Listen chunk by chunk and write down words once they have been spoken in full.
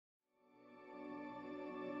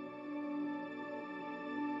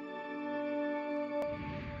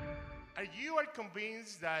And you are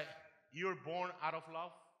convinced that you're born out of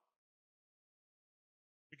love?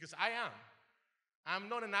 Because I am. I'm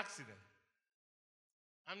not an accident.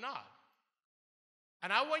 I'm not.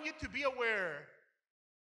 And I want you to be aware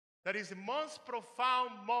that it's the most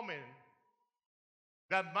profound moment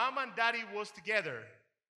that mom and daddy was together.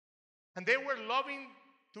 And they were loving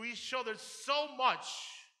to each other so much.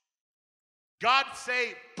 God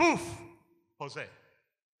say, poof, Jose.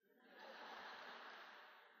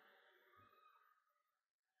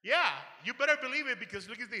 Yeah, you better believe it because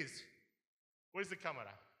look at this. Where's the camera?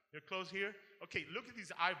 You're close here? Okay, look at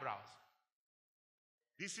these eyebrows.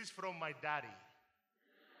 This is from my daddy.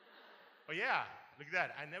 Oh yeah, look at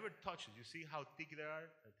that. I never touched it. You see how thick they are?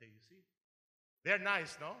 You see? They're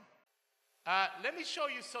nice, no? Let me show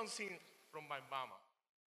you something from my mama.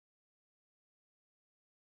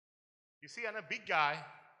 You see, I'm a big guy,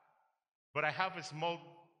 but I have a small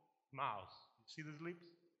mouth. You see these lips?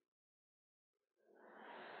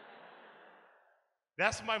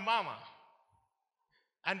 That's my mama.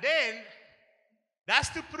 And then, that's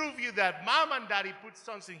to prove you that mom and daddy put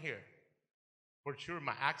something here. For sure,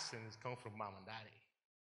 my accents come from mom and daddy.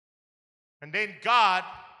 And then God,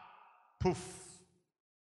 poof,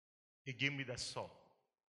 he gave me the soul.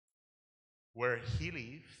 Where he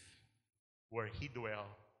lives, where he dwells,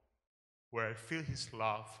 where I feel his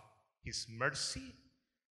love, his mercy,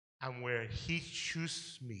 and where he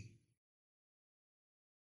chose me.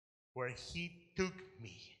 Where he took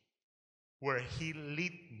me. Where he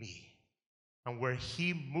led me. And where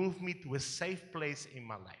he moved me to a safe place in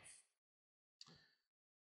my life.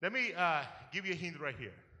 Let me give you a hint right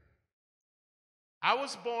here. I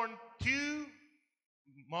was born 2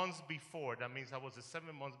 months before. That means I was a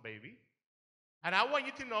 7-month baby. And I want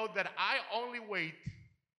you to know that I only weighed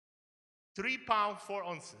 3 pounds, 4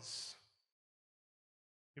 ounces.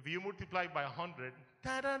 If you multiply by 100,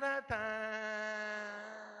 ta-da-da-da.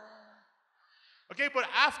 Okay, but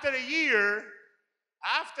after a year,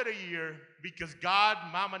 because God,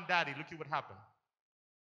 mom, and daddy, look at what happened.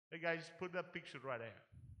 Hey guys, put that picture right there.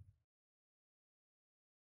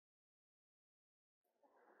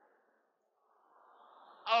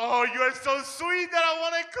 Oh, you are so sweet that I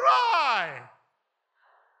want to cry.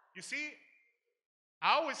 You see,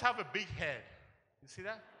 I always have a big head. You see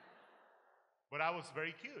that? But I was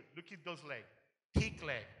very cute. Look at those legs. Thick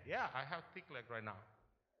leg. Yeah, I have thick leg right now.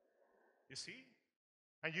 You see?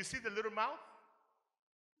 And you see the little mouth?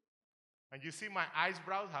 And you see my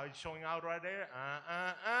eyebrows, how it's showing out right there?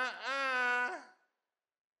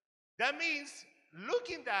 That means,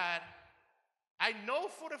 looking at that, I know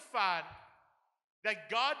for a fact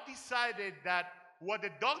that God decided that what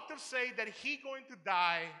the doctors say that he's going to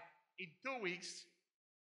die in 2 weeks,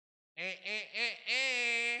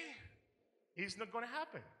 it's not going to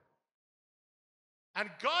happen.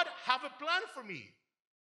 And God have a plan for me.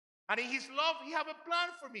 And in his love, he have a plan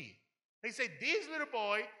for me. He said, this little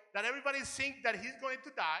boy that everybody thinks that he's going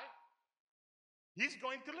to die, he's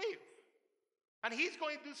going to live. And he's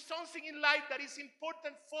going to do something in life that is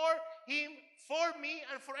important for him, for me,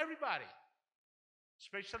 and for everybody.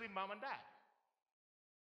 Especially mom and dad.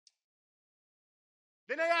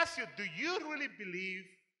 Then I ask you, do you really believe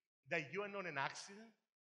that you are not an accident?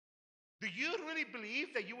 Do you really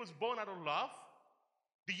believe that you was born out of love?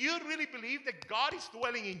 Do you really believe that God is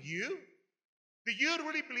dwelling in you? Do you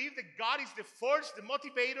really believe that God is the force, the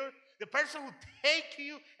motivator, the person who takes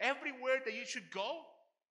you everywhere that you should go?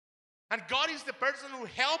 And God is the person who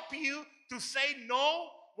helps you to say no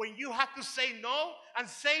when you have to say no and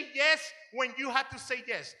say yes when you have to say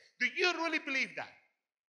yes. Do you really believe that?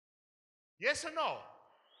 Yes or no?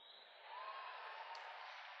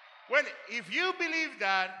 Well, if you believe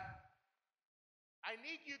that, I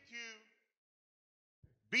need you to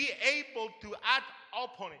be able to act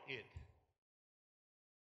upon it.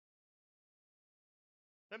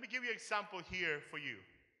 Let me give you an example here for you.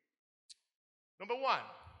 Number one,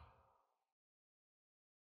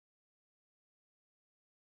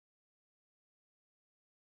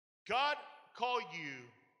 God called you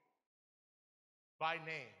by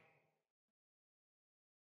name.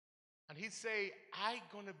 And he say, I'm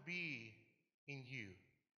going to be in you.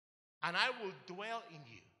 And I will dwell in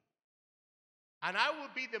you. And I will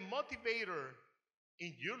be the motivator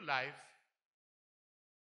in your life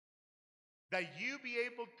that you be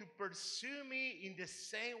able to pursue me in the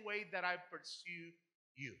same way that I pursue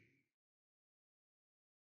you.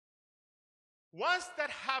 Once that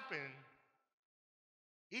happens,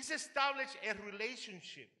 it's established a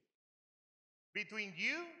relationship between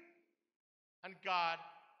you and God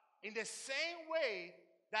in the same way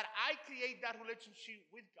that I create that relationship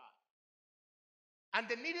with God. And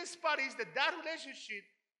the neatest part is that that relationship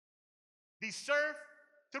deserve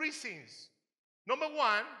three things. Number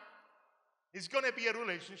one, it's going to be a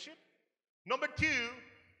relationship. Number two,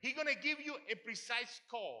 he's going to give you a precise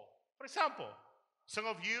call. For example, some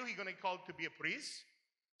of you, he's going to call to be a priest.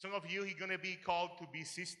 Some of you, he's going to be called to be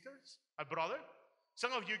sisters, a brother.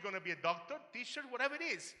 Some of you are going to be a doctor, teacher, whatever it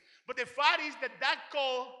is. But the fact is that that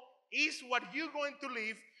call is what you're going to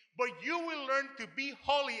live, but you will learn to be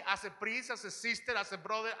holy as a priest, as a sister, as a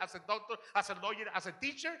brother, as a doctor, as a lawyer, as a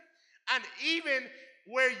teacher. And even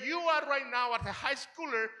where you are right now as a high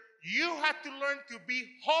schooler, you have to learn to be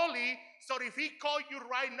holy, so if he called you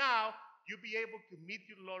right now, you'll be able to meet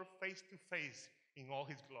your Lord face to face in all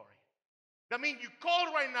his glory. That means your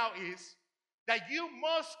call right now is that you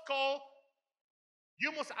must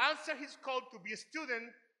answer his call to be a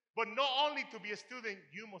student, but not only to be a student,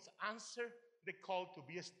 you must answer the call to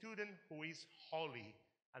be a student who is holy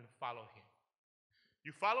and follow him.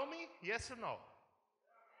 You follow me? Yes or no?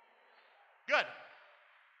 Good.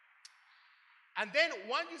 And then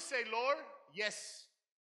when you say, Lord, yes,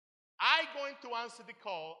 I'm going to answer the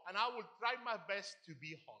call, and I will try my best to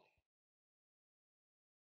be holy.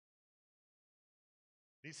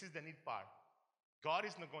 This is the neat part. God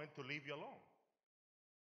is not going to leave you alone.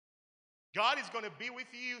 God is going to be with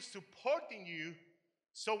you, supporting you,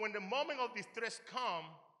 so when the moment of distress comes,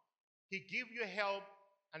 he give you help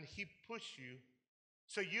and he push you,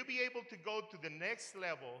 so you be able to go to the next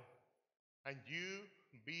level and you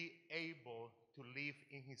be able to live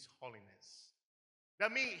in his holiness.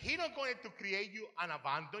 That means he's not going to create you and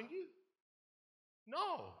abandon you.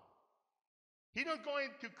 No. He's not going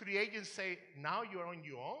to create you and say, now you're on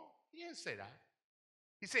your own. He didn't say that.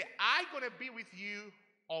 He said, I'm going to be with you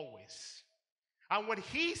always. And when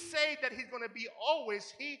he said that he's going to be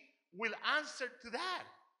always, he will answer to that.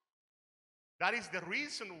 That is the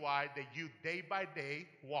reason why that you day by day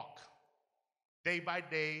walk. Day by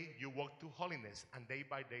day, you walk to holiness. And day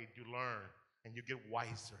by day, you learn and you get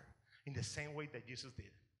wiser in the same way that Jesus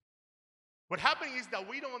did. What happens is that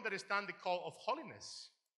we don't understand the call of holiness.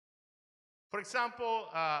 For example,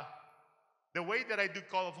 the way that I do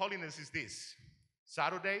call of holiness is this.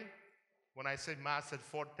 Saturday, when I say Mass at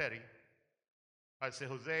 4:30, I say,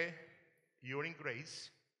 Jose, you're in grace.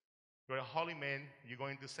 You're a holy man. You're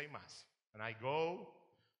going to say Mass. And I go,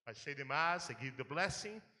 I say the Mass, I give the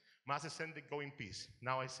blessing. Mass is ended, go in peace.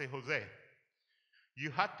 Now I say, Jose,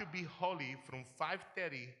 you have to be holy from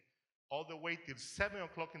 5:30 all the way till 7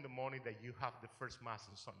 o'clock in the morning that you have the first Mass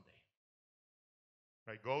on Sunday.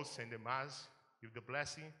 I go, send the Mass, give the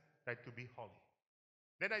blessing, try to be holy.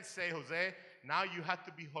 Then I say, Jose, now you have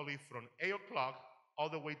to be holy from 8 o'clock all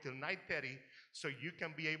the way till 9:30 so you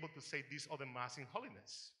can be able to say this other Mass in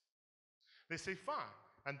holiness. They say, fine.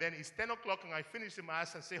 And then it's 10 o'clock and I finish the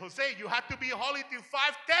Mass and say, Jose, you have to be holy till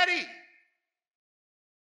 5:30.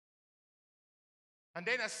 And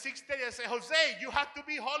then at 6:30 I say, Jose, you have to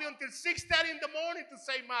be holy until 6:30 in the morning to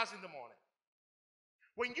say Mass in the morning.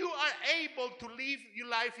 When you are able to live your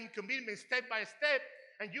life in commitment step by step,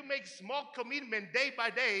 and you make small commitment day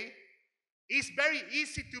by day, it's very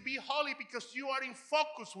easy to be holy because you are in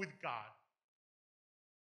focus with God.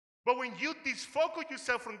 But when you disfocus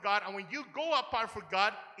yourself from God and when you go apart from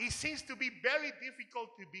God, it seems to be very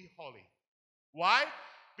difficult to be holy. Why?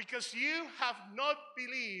 Because you have not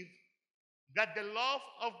believed that the love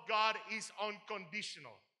of God is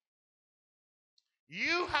unconditional.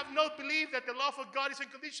 You have not believed that the love of God is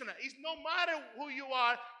unconditional. It's no matter who you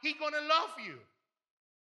are, he's going to love you.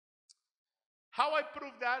 How I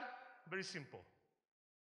prove that? Very simple.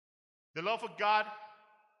 The love of God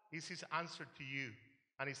is his answer to you,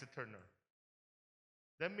 and it's eternal.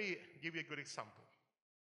 Let me give you a good example.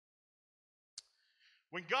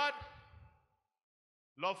 When God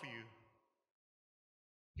loves you,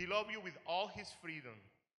 he loves you with all his freedom.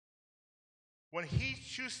 When he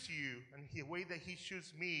chooses you, and the way that he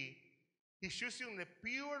chooses me, he chooses you in a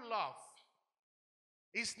pure love.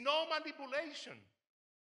 It's no manipulation.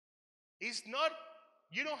 It's not,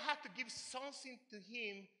 you don't have to give something to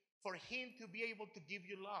him for him to be able to give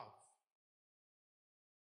you love.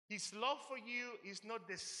 His love for you is not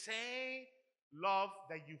the same love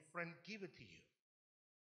that your friend give it to you.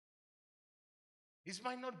 It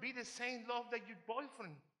might not be the same love that your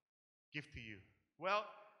boyfriend give to you. Well,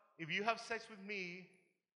 if you have sex with me,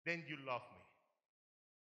 then you love me.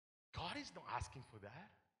 God is not asking for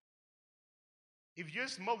that. If you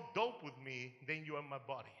smoke dope with me, then you are my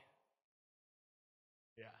body.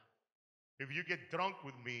 Yeah. If you get drunk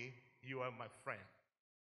with me, you are my friend.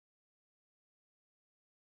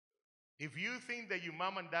 If you think that your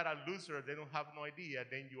mom and dad are losers, they don't have no idea,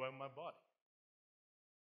 then you are my body.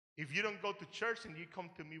 If you don't go to church and you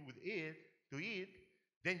come to me to eat,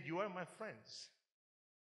 then you are my friends.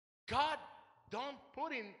 God don't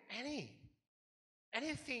put in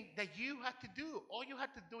anything that you have to do. All you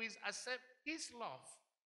have to do is accept his love.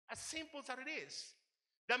 As simple as it is.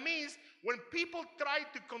 That means when people try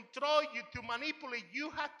to control you, to manipulate,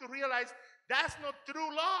 you have to realize that's not true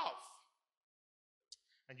love.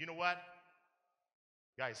 And you know what?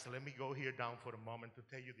 Guys, let me go here down for a moment to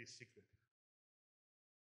tell you this secret.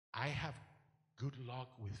 I have good luck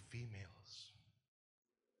with females.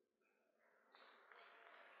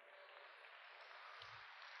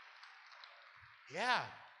 Yeah.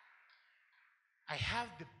 I have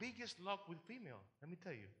the biggest luck with female. Let me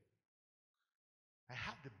tell you. I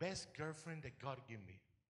have the best girlfriend that God gave me.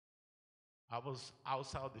 I was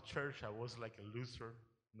outside the church. I was like a loser,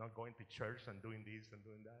 not going to church and doing this and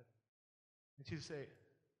doing that. And she'd say,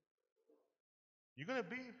 "You gonna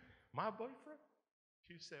be my boyfriend?"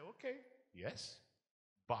 She'd say, "Okay, yes,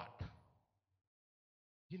 but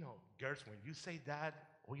girls, when you say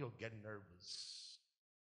that, you'll get nervous.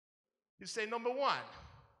 You say, number one,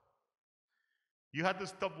 you have to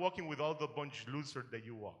stop walking with all the bunch of losers that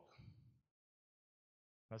you walk."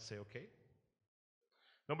 I say, "Okay."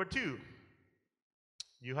 Number two,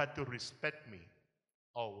 you had to respect me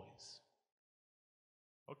always.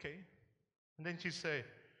 Okay. And then she say,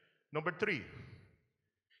 "Number three,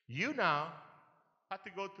 you now have to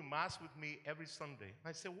go to mass with me every Sunday."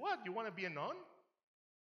 I said, "What? You want to be a nun?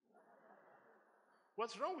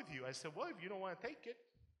 What's wrong with you?" I said, "Well, if you don't want to take it,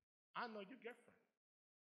 I'm not your girlfriend."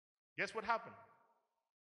 Guess what happened?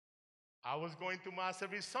 I was going to mass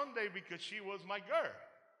every Sunday because she was my girl.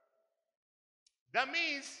 That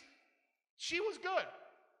means she was good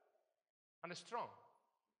and strong.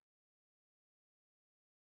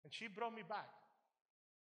 And she brought me back.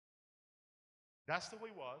 That's the way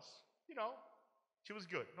it was. She was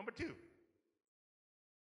good. Number two,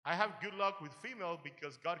 I have good luck with female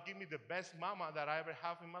because God gave me the best mama that I ever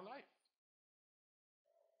have in my life.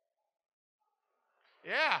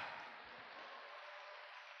 Yeah.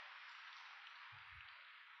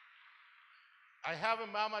 I have a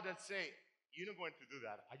mama that say, "You're not going to do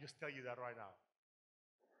that. I just tell you that right now.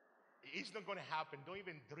 It's not going to happen. Don't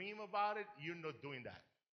even dream about it. You're not doing that."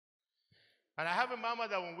 And I have a mama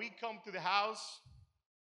that when we come to the house,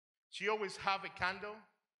 she always have a candle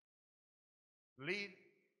lit,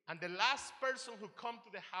 and the last person who come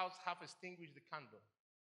to the house have extinguished the candle.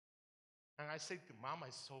 And I say to Mama,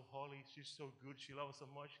 is so holy, she's so good, she loves us so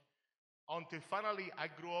much. Until finally I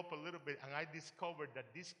grew up a little bit and I discovered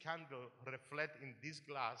that this candle reflects in this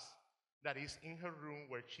glass that is in her room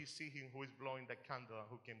where she sees him who is blowing the candle and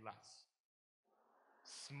who came last.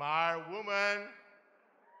 Smart woman.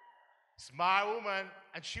 Smart woman.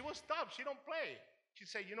 And she was tough. She don't play. She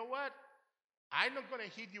said, you know what? I'm not going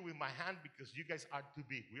to hit you with my hand because you guys are too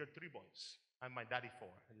big. We are 3 boys. And my daddy 4.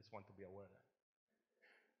 I just want to be aware of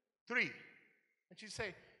that. 3. And she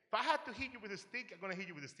said, if I had to hit you with a stick, I'm going to hit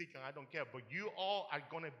you with a stick and I don't care. But you all are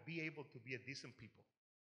going to be able to be a decent people.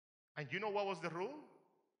 And you know what was the rule?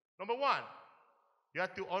 Number 1, you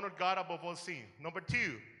had to honor God above all things. Number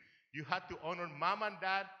 2, you had to honor mom and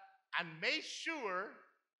dad and make sure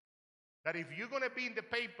that if you're going to be in the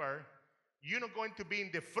paper, you're not going to be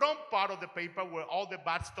in the front part of the paper where all the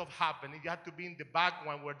bad stuff happens. You have to be in the back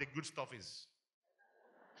one where the good stuff is.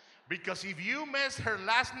 Because if you mess her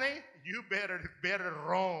last name, you better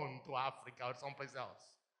run to Africa or someplace else.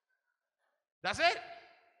 That's it.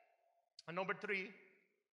 And number 3,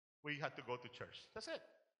 we had to go to church. That's it.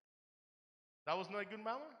 That was not a good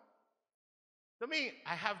mama? To me,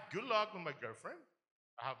 I have good luck with my girlfriend.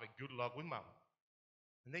 I have a good luck with mama.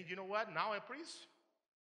 And then you know what? Now I preach.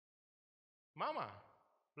 Mama,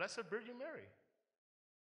 Blessed Virgin Mary.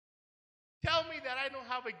 Tell me that I don't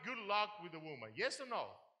have a good luck with a woman. Yes or no?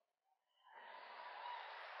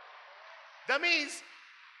 That means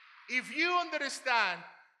if you understand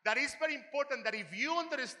that it's very important that if you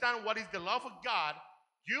understand what is the love of God,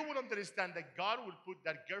 you will understand that God will put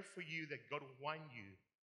that girl for you, that God wants you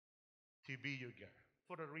to be your girl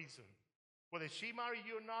for a reason. Whether she married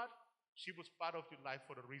you or not, she was part of your life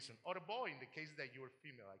for a reason. Or a boy, in the case that you were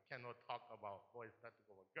female. I cannot talk about boys, not to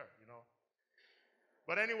go about girl, you know.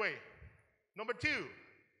 But anyway, number 2,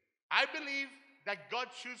 I believe that God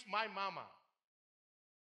chose my mama.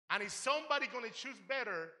 And if somebody going to choose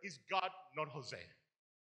better, it's God, not Jose.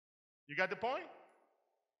 You got the point?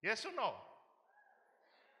 Yes or no?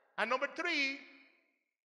 And number 3,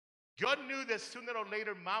 God knew that sooner or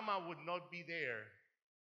later mama would not be there.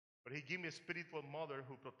 But he gave me a spiritual mother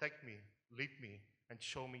who protect me, lead me, and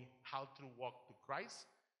show me how to walk to Christ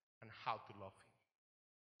and how to love him.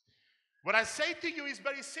 What I say to you is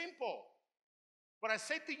very simple. What I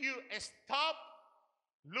say to you is stop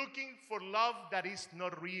looking for love that is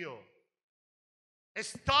not real.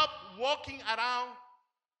 Stop walking around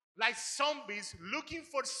like zombies looking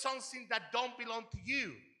for something that don't belong to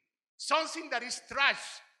you. Something that is trash,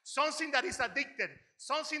 something that is addicted,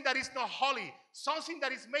 something that is not holy, something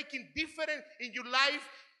that is making difference in your life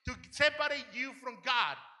to separate you from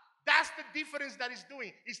God. That's the difference that it's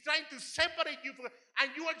doing. It's trying to separate you from,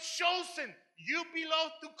 and you are chosen. You belong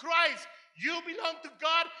to Christ. You belong to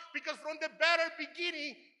God because from the very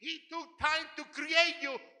beginning, He took time to create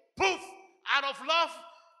you, poof, out of love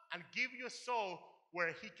and give you a soul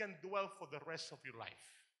where He can dwell for the rest of your life.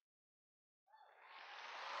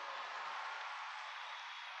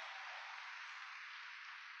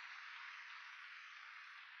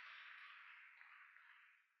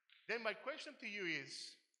 Then my question to you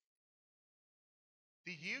is,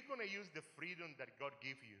 are you going to use the freedom that God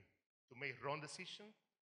gave you to make wrong decisions?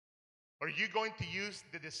 Or are you going to use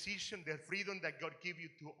the decision, the freedom that God gave you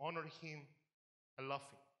to honor Him and love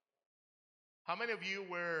Him? How many of you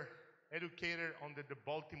were educated under the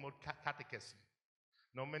Baltimore Catechism?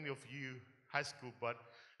 Not many of you high school, but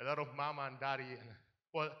a lot of mama and daddy.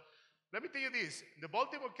 Well, let me tell you this. The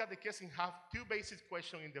Baltimore Catechism have two basic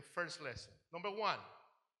questions in the first lesson. Number one,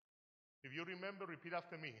 if you remember, repeat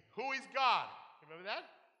after me. Who is God? Remember that?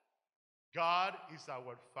 God is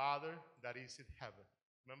our Father that is in heaven.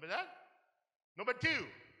 Remember that? Number two,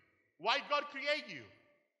 why God create you?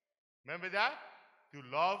 Remember that? To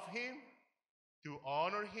love Him, to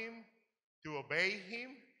honor Him, to obey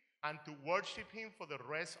Him, and to worship Him for the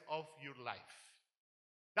rest of your life.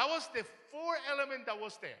 That was the four element that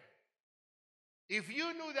was there. If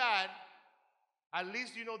you knew that, at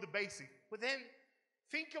least you know the basic. But then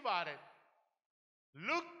think about it.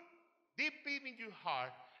 Look deep in your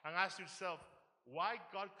heart and ask yourself, why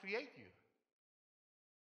God create you?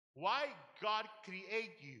 Why God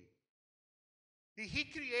create you? Did He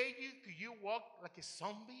create you to you walk like a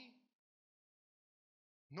zombie?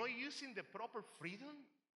 Not using the proper freedom?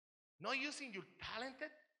 Not using your talent?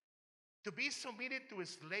 To be submitted to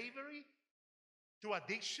slavery? To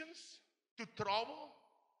addictions? To trouble?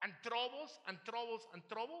 And troubles and troubles and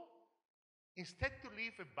trouble? Instead to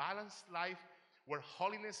live a balanced life where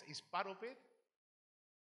holiness is part of it,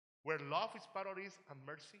 where love is part of it, and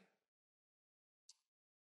mercy.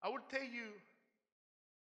 I will tell you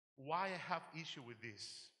why I have issue with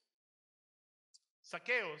this.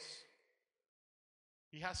 Zacchaeus,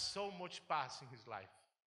 he has so much past in his life.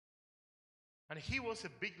 And he was a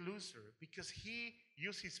big loser because he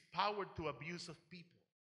used his power to abuse of people.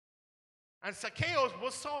 And Zacchaeus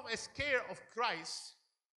was so scared of Christ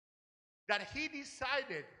that he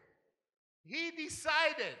decided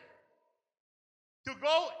to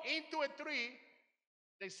go into a tree.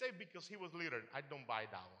 They say because he was leader. I don't buy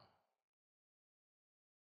that one.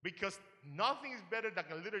 Because nothing is better than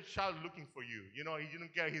a little child looking for you. You know, you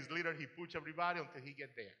don't care. He's leader. He push everybody until he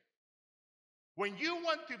get there. When you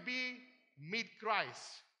want to meet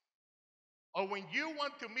Christ, or when you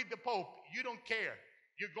want to meet the Pope, you don't care.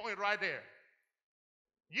 You're going right there.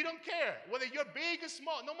 You don't care whether you're big or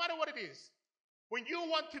small, no matter what it is. When you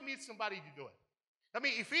want to meet somebody, you do it. I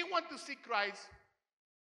mean, if he want to see Christ,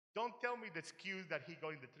 don't tell me the excuse that he got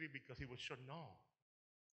in the tree because he was short. No.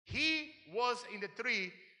 He was in the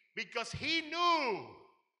tree because he knew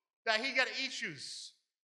that he got issues.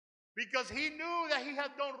 Because he knew that he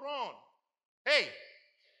had done wrong. Hey,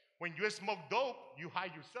 when you smoke dope, you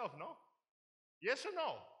hide yourself, no? Yes or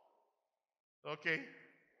no? Okay.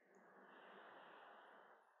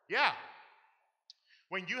 Yeah.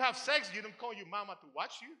 When you have sex, you don't call your mama to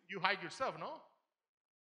watch you. You hide yourself, no?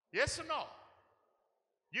 Yes or no?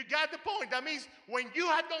 You got the point. That means when you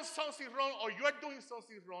have done something wrong or you are doing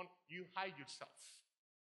something wrong, you hide yourself.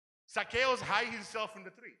 Zacchaeus hid himself in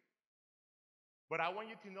the tree. But I want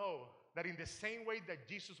you to know that in the same way that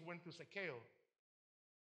Jesus went to Zacchaeus,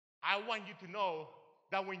 I want you to know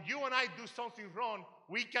that when you and I do something wrong,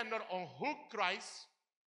 we cannot unhook Christ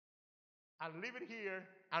and leave it here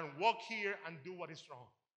and walk here and do what is wrong.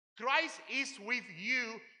 Christ is with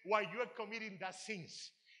you while you are committing that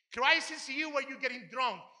sins. Christ is you while you're getting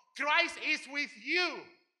drunk. Christ is with you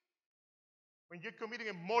when you're committing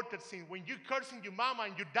a mortal sin, when you're cursing your mama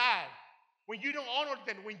and your dad, when you don't honor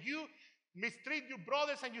them, when you mistreat your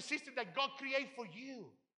brothers and your sisters that God created for you.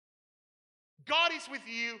 God is with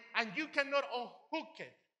you and you cannot unhook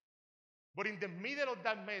it. But in the middle of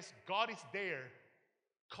that mess, God is there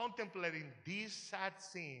contemplating this sad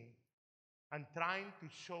sin and trying to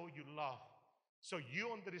show you love. So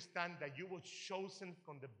you understand that you were chosen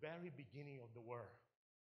from the very beginning of the world.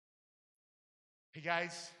 Hey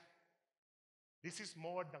guys, this is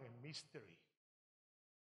more than a mystery.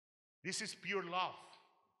 This is pure love.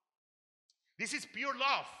 This is pure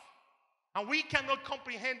love. And we cannot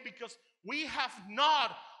comprehend because we have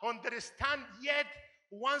not understand yet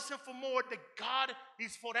once and for more that God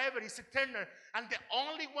is forever, is eternal. And the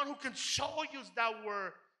only one who can show you that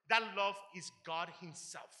word, that love, is God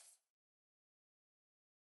himself.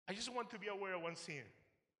 I just want to be aware of one thing.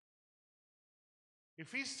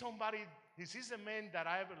 If he's somebody, this is a man that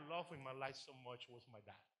I ever loved in my life so much, was my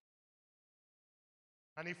dad.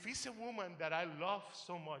 And if it's a woman that I love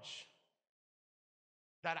so much,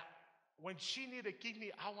 that when she needs a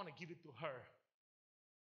kidney, I want to give it to her.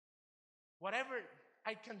 Whatever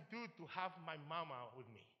I can do to have my mama with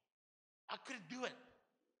me, I couldn't do it.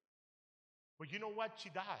 But you know what? She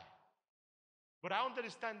died. But I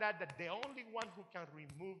understand that the only one who can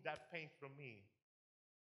remove that pain from me,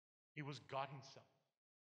 it was God himself.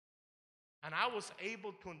 And I was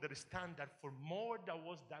able to understand that for more than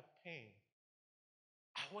was that pain,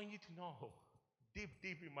 I want you to know, deep,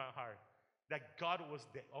 deep in my heart, that God was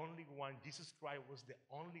the only one, Jesus Christ was the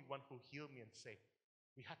only one who healed me and said,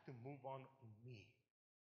 we have to move on in me.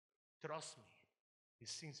 Trust me, it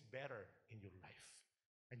seems better in your life,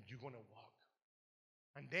 and you're going to walk.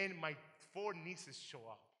 And then my 4 nieces show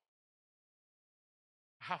up.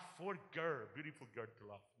 I have 4 beautiful girls to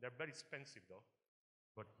love. They're very expensive though,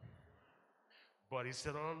 but it's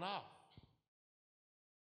a lot of love.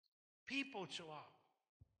 People show up.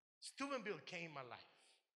 Steubenville came in my life.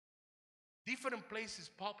 Different places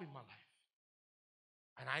pop in my life.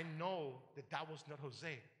 And I know that that was not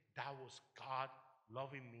Jose. That was God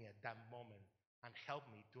loving me at that moment and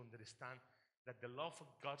helped me to understand that the love of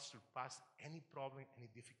God surpasses any problem, any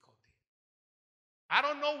difficulty. I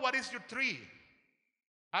don't know what is your tree.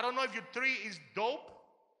 I don't know if your tree is dope.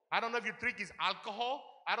 I don't know if your tree is alcohol.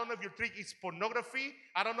 I don't know if your tree is pornography.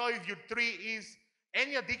 I don't know if your tree is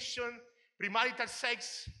any addiction, premarital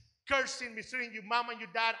sex, cursing, mistreating your mom and your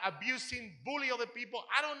dad, abusing, bullying other people.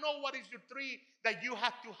 I don't know what is your tree that you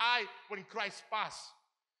have to hide when Christ passed.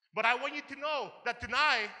 But I want you to know that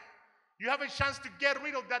tonight you have a chance to get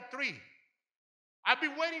rid of that tree. I've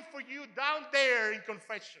been waiting for you down there in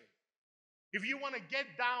confession. If you want to get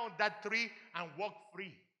down that tree and walk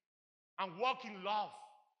free and walk in love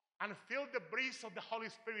and feel the breeze of the Holy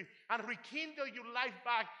Spirit and rekindle your life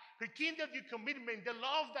back, rekindle your commitment, the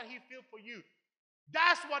love that he feels for you.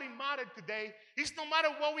 That's what it mattered today. It's no matter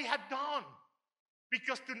what we had done.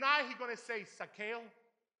 Because tonight he's going to say, Zacchaeus,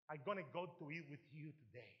 I'm going to go to eat with you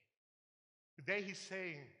today. Today he's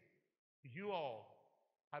saying, you all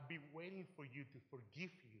have been waiting for you to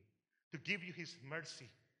forgive you, to give you his mercy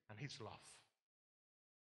and his love.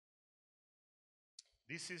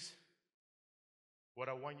 This is what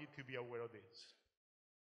I want you to be aware of this.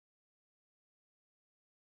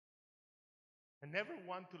 I never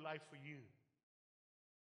want to lie for you.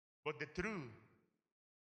 But the truth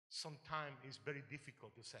sometimes is very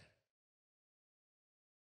difficult to say.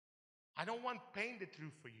 I don't want to paint the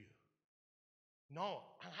truth for you. No,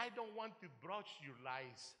 and I don't want to broach your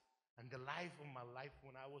lies and the life of my life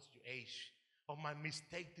when I was your age, or my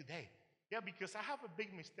mistake today. Yeah, because I have a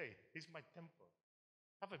big mistake. It's my temper.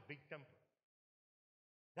 I have a big temper.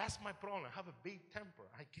 That's my problem. I have a big temper.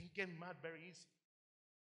 I can get mad very easy.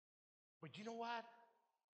 But you know what?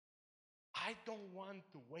 I don't want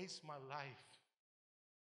to waste my life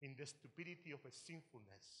in the stupidity of a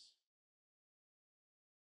sinfulness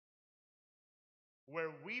where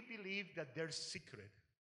we believe that there's secret,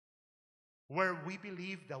 where we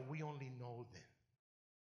believe that we only know them,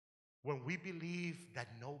 when we believe that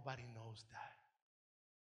nobody knows that.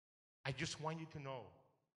 I just want you to know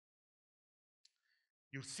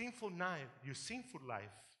your sinful life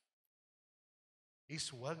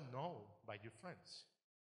is well known by your friends.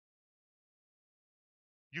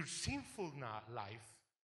 Your sinful life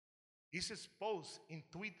is exposed in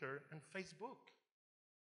Twitter and Facebook.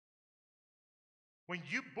 When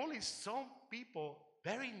you bully some people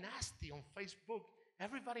very nasty on Facebook,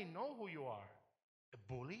 everybody knows who you are. A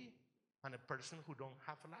bully and a person who don't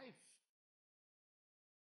have a life.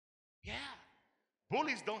 Yeah.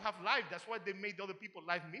 Bullies don't have life. That's why they made other people's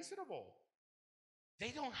life miserable.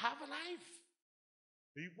 They don't have a life.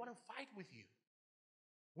 They want to fight with you.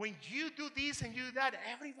 When you do this and you do that,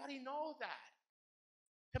 everybody knows that.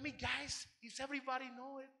 Tell me, guys, does everybody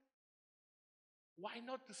know it? Why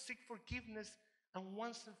not to seek forgiveness and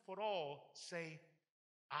once and for all say,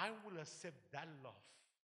 I will accept that love?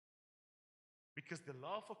 Because the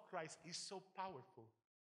love of Christ is so powerful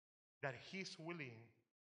that he's willing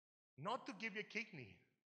not to give you a kidney,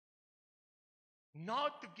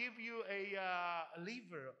 not to give you a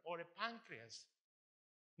liver or a pancreas,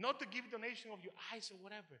 not to give donation of your eyes or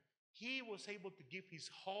whatever. He was able to give his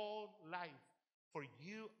whole life for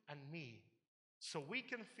you and me So we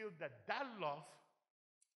can feel that that love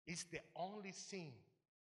is the only thing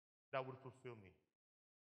that will fulfill me.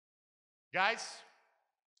 Guys,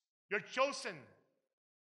 you're chosen.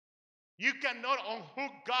 You cannot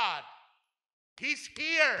unhook God. He's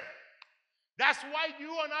here. That's why you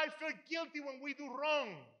and I feel guilty when we do wrong.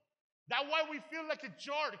 That's why we feel like a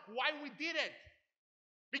jerk. Why we did it.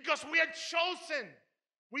 Because we are chosen.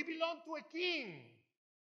 We belong to a king.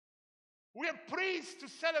 We are priests to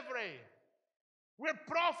celebrate. We are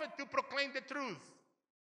prophets to proclaim the truth.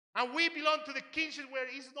 And we belong to the kingship where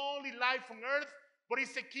it's not only life on earth, but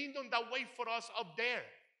it's a kingdom that waits for us up there.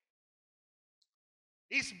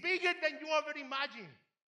 It's bigger than you ever imagined.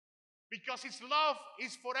 Because his love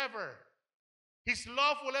is forever. His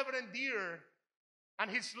love will ever endure.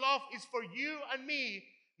 And his love is for you and me,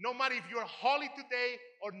 no matter if you're holy today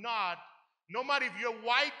or not, no matter if you're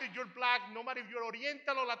white or you're black, no matter if you're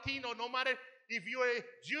Oriental or Latino, no matter if you're a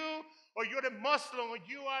Jew or you're a Muslim or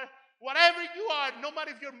you are whatever you are, no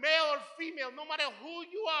matter if you're male or female, no matter who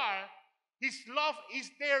you are, his love is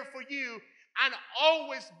there for you and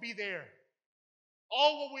always be there.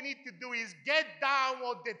 All what we need to do is get down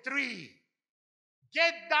on the tree.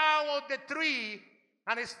 Get down on the tree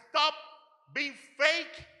and stop being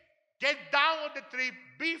fake. Get down on the tree,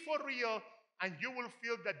 be for real, and you will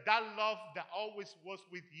feel that that love that always was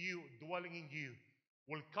with you, dwelling in you,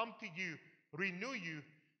 will come to you, renew you,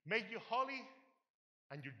 make you holy,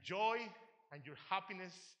 and your joy and your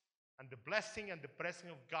happiness and the blessing and the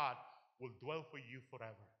presence of God will dwell for you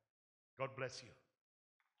forever. God bless you.